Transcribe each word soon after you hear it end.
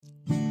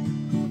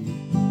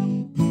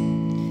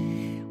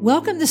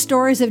Welcome to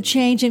Stories of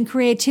Change and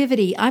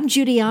Creativity. I'm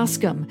Judy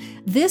Oscom.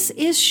 This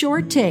is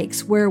Short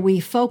Takes, where we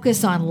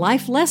focus on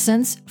life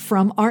lessons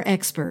from our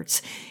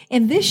experts.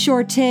 In this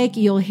short take,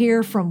 you'll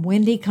hear from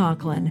Wendy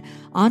Conklin,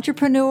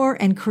 entrepreneur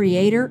and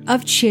creator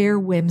of Chair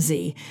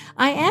Whimsy.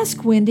 I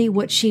ask Wendy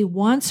what she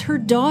wants her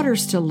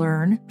daughters to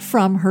learn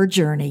from her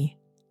journey.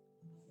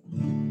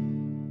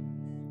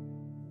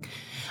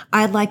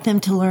 I'd like them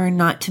to learn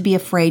not to be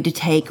afraid to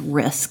take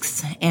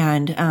risks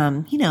and,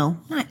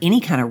 not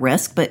any kind of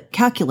risk, but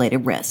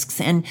calculated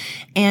risks and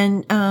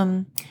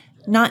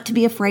not to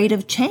be afraid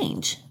of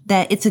change,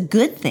 that it's a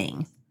good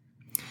thing.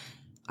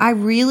 I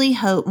really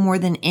hope more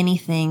than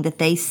anything that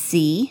they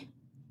see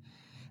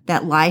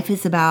that life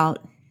is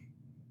about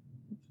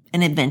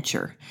an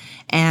adventure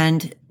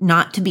and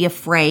not to be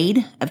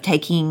afraid of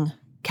taking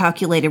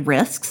calculated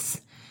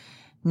risks,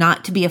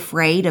 not to be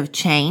afraid of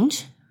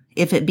change,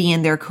 if it be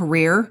in their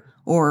career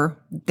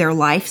or their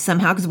life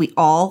somehow, because we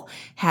all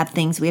have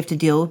things we have to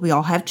deal with. We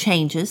all have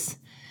changes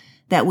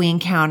that we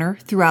encounter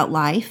throughout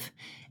life,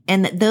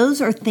 and that those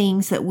are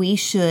things that we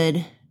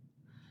should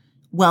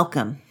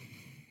welcome.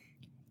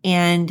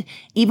 And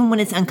even when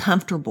it's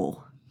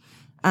uncomfortable,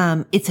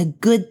 it's a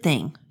good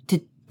thing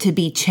to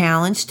be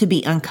challenged, to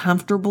be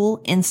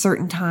uncomfortable in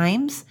certain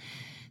times,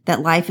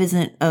 that life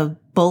isn't a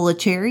bowl of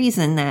cherries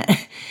and that,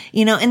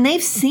 and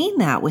they've seen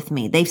that with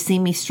me. They've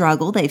seen me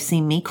struggle. They've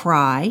seen me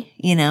cry,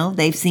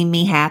 they've seen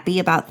me happy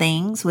about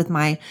things with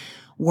my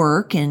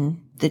work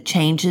and the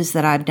changes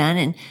that I've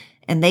done.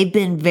 And they've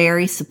been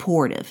very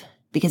supportive,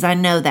 because I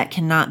know that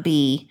cannot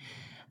be,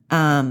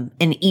 an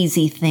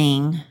easy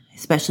thing,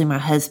 especially my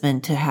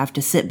husband, to have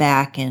to sit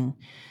back and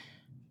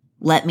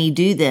let me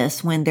do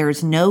this when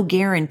there's no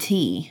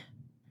guarantee.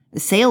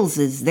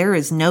 There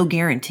is no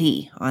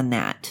guarantee on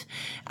that.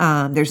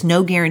 There's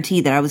no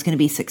guarantee that I was going to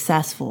be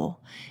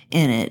successful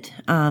in it.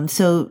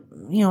 So,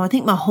 I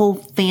think my whole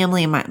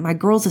family and my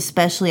girls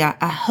especially,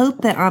 I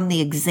hope that I'm the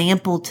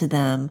example to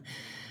them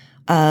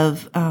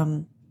of,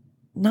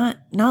 not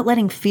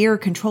letting fear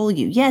control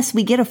you. Yes,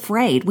 we get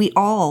afraid. We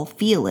all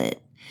feel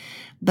it,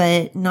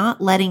 but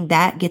not letting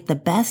that get the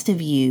best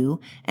of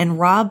you and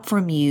rob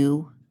from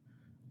you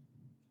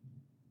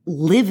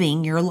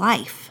living your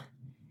life.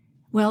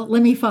 Well,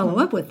 let me follow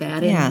up with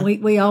that. And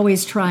we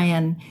always try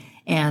and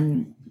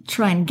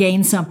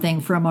gain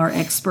something from our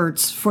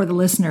experts for the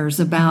listeners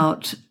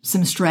about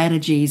some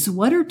strategies.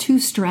 What are two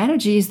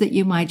strategies that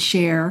you might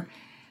share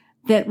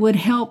that would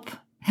help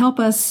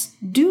us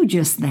do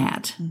just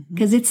that?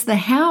 Because it's the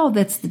how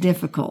that's the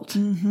difficult.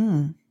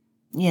 Mm-hmm.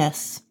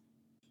 Yes.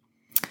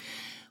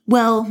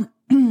 Well,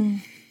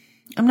 I'm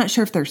not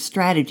sure if they're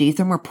strategies.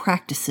 They're more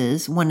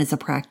practices. One is a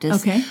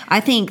practice. Okay. I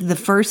think the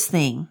first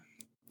thing,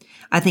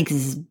 I think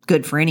this is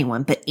good for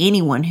anyone, but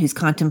anyone who's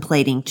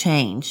contemplating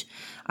change,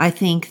 I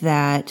think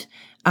that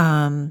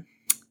some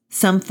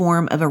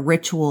form of a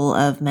ritual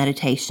of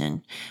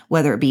meditation,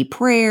 whether it be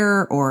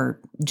prayer or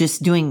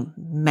just doing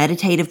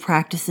meditative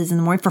practices in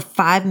the morning for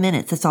 5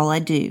 minutes, that's all I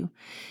do,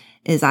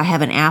 is I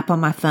have an app on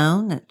my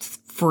phone that's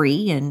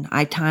free, and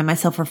I time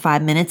myself for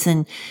 5 minutes,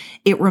 and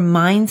it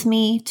reminds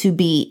me to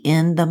be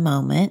in the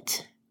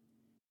moment,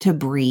 to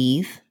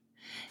breathe,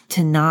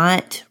 to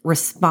not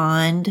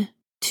respond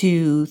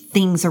to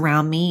things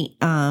around me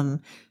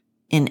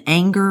in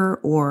anger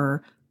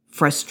or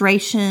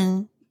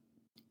frustration.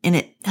 And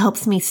it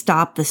helps me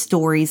stop the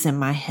stories in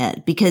my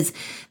head, because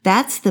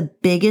that's the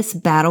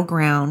biggest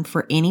battleground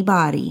for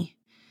anybody,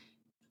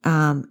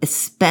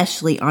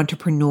 especially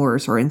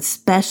entrepreneurs or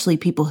especially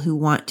people who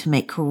want to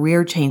make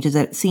career changes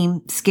that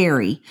seem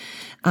scary.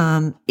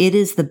 It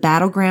is the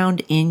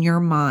battleground in your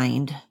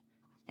mind.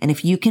 And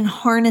if you can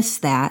harness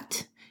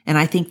that, and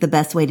I think the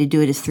best way to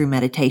do it is through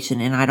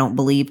meditation. And I don't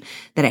believe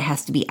that it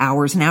has to be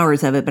hours and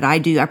hours of it, but I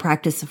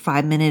practice a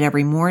 5-minute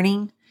every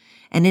morning,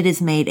 and it has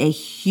made a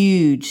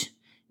huge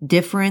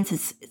difference.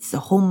 It's a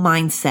whole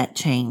mindset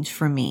change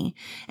for me,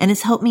 and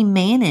it's helped me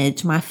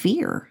manage my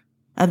fear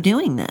of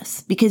doing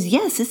this, because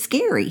yes, it's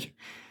scary.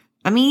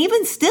 I mean,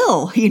 even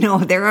still,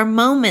 there are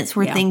moments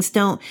where things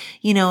don't,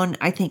 and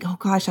I think, oh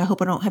gosh, I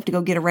hope I don't have to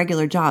go get a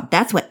regular job.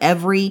 That's what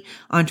every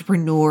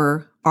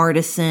entrepreneur,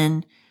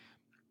 artisan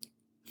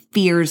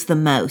fears the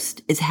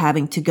most, is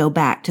having to go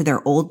back to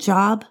their old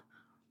job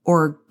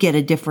or get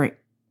a different,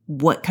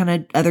 what kind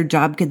of other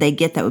job could they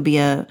get that would be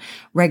a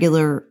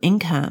regular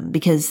income,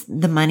 because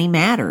the money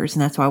matters.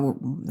 And that's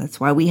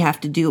why we have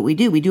to do what we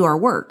do. We do our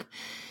work,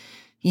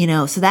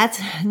 so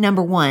that's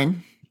number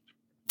one.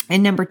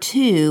 And number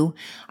two,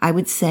 I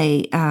would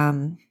say,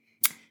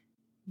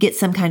 get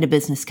some kind of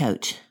business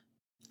coach.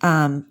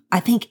 I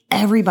think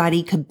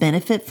everybody could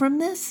benefit from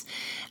this.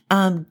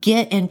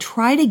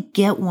 Try to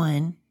get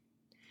one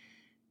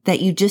that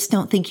you just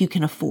don't think you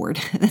can afford.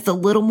 That's a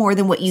little more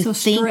than what you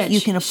think you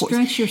can afford.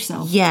 Stretch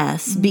yourself.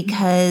 Yes,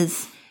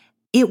 because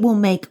it will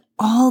make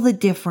all the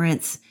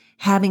difference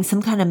having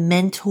some kind of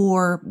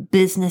mentor,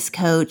 business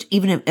coach,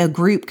 even a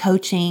group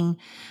coaching,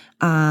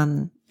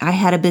 I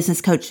had a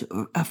business coach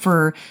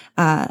for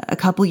a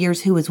couple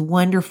years who was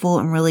wonderful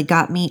and really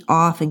got me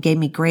off and gave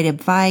me great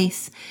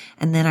advice.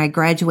 And then I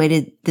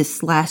graduated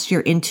this last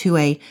year into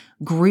a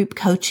group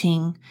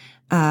coaching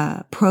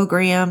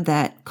program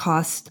that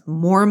cost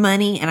more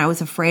money, and I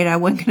was afraid I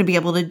wasn't going to be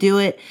able to do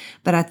it,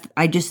 but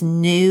I just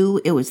knew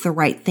it was the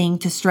right thing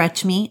to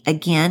stretch me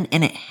again,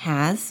 and it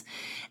has.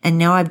 And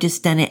now I've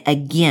just done it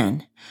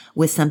again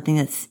with something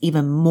that's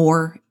even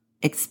more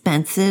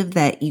expensive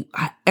that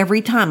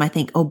every time I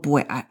think, oh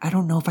boy, I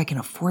don't know if I can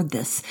afford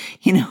this,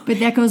 But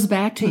that goes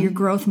back to your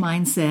growth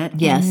mindset.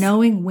 Yes. And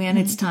knowing when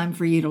it's time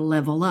for you to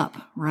level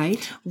up,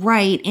 right?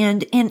 Right.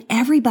 And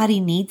everybody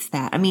needs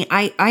that. I mean,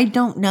 I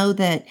don't know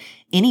that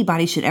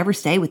anybody should ever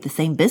stay with the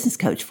same business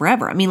coach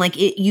forever. I mean,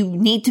 you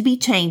need to be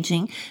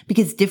changing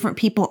because different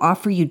people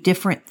offer you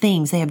different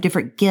things. They have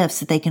different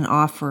gifts that they can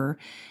offer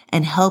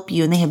and help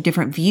you, and they have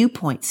different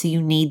viewpoints. So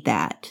you need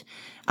that,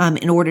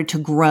 in order to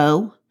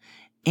grow.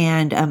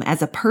 And,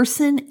 as a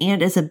person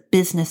and as a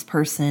business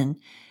person,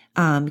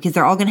 because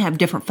they're all going to have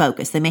different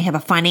focus. They may have a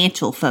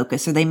financial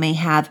focus, or they may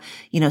have,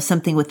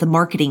 something with the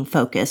marketing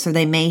focus, or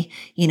they may,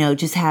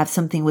 just have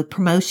something with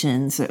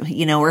promotions,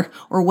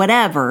 or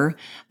whatever.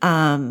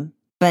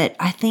 But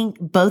I think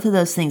both of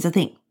those things, I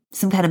think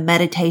some kind of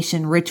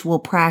meditation, ritual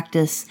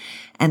practice,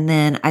 and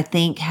then I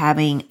think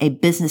having a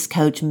business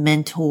coach,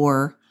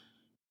 mentor,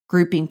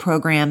 grouping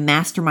program,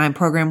 mastermind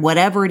program,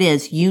 whatever it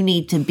is, you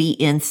need to be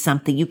in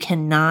something. You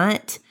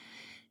cannot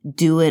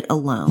do it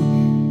alone.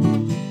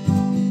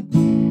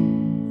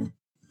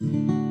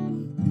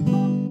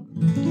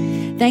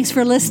 Thanks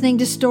for listening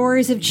to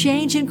Stories of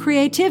Change and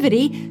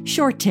Creativity,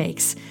 Short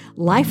Takes,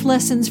 life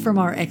lessons from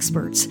our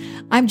experts.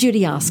 I'm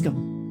Judy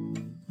Oscom.